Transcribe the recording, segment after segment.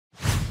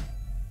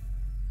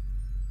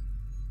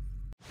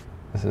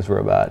This is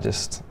Robot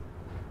just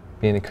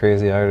being a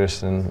crazy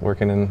artist and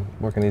working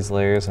these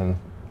layers and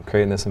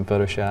creating this in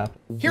Photoshop.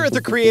 Here at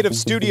the creative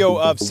studio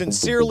of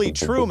Sincerely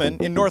Truman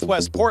in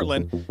Northwest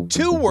Portland,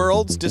 two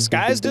worlds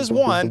disguised as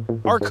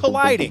one are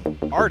colliding,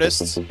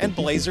 artists and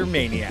blazer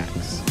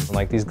maniacs.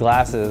 Like, these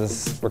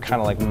glasses were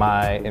kind of like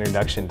my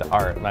introduction to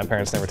art. My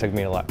parents never took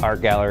me to art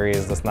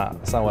galleries. That's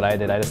not what I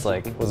did. I just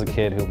was a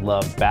kid who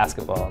loved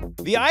basketball.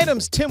 The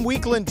items Tim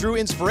Weekland drew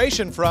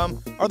inspiration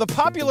from are the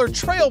popular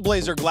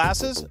Trailblazer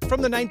glasses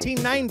from the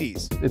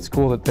 1990s. It's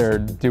cool that they're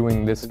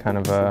doing this kind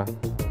of a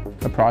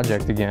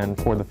project again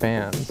for the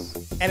fans.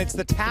 And it's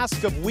the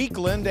task of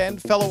Weekland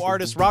and fellow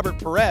artist Robert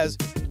Perez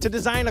to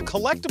design a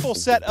collectible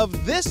set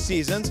of this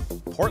season's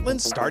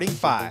Portland's Starting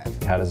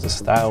Five. How does the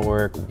style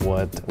work?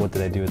 What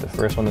did I do with the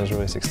first one that was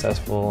really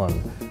successful?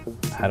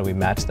 And how do we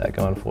match that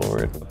going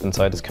forward? And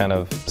so I just kind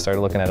of started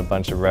looking at a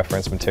bunch of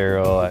reference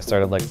material. I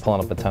started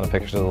pulling up a ton of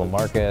pictures of little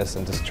Marcus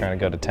and just trying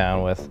to go to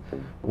town with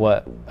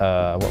what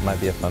might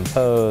be a fun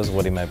pose,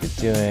 what he might be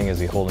doing, is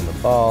he holding the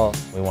ball?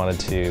 We wanted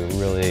to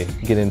really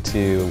get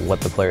into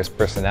what the player's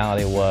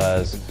personality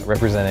was,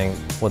 representing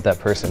what that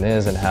person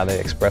is and how they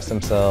express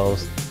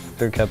themselves.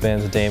 Third cup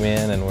ins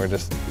Damian, and we're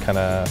just kind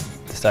of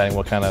deciding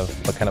what kind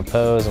of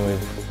pose, and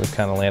we've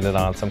kind of landed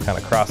on some kind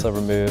of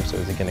crossover move. So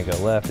is he going to go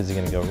left? Is he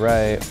going to go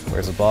right?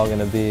 Where's the ball going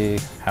to be?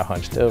 How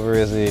hunched over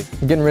is he?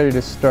 I'm getting ready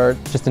to start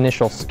just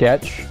initial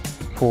sketch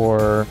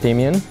for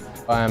Damian.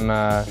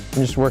 I'm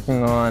just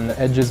working on the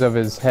edges of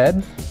his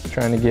head,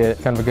 trying to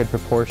get kind of a good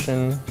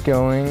proportion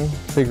going,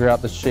 figure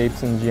out the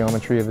shapes and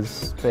geometry of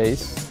his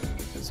face.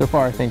 So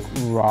far, I think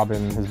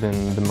Robin has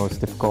been the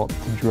most difficult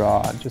to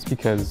draw, just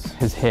because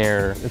his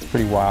hair is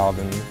pretty wild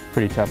and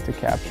pretty tough to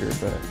capture,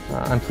 but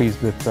I'm pleased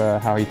with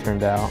how he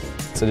turned out.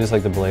 So just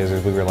like the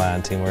Blazers, we rely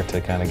on teamwork to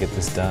kind of get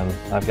this done.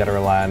 I've got to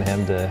rely on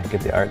him to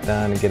get the art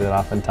done and get it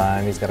off in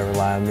time. He's got to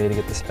rely on me to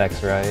get the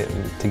specs right,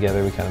 and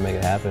together we kind of make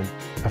it happen.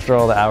 After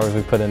all the hours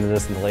we put into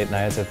this and the late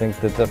nights, I think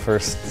that the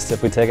first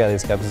sip we take out of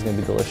these cups is going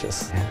to be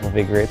delicious. It'll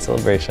be a great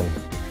celebration.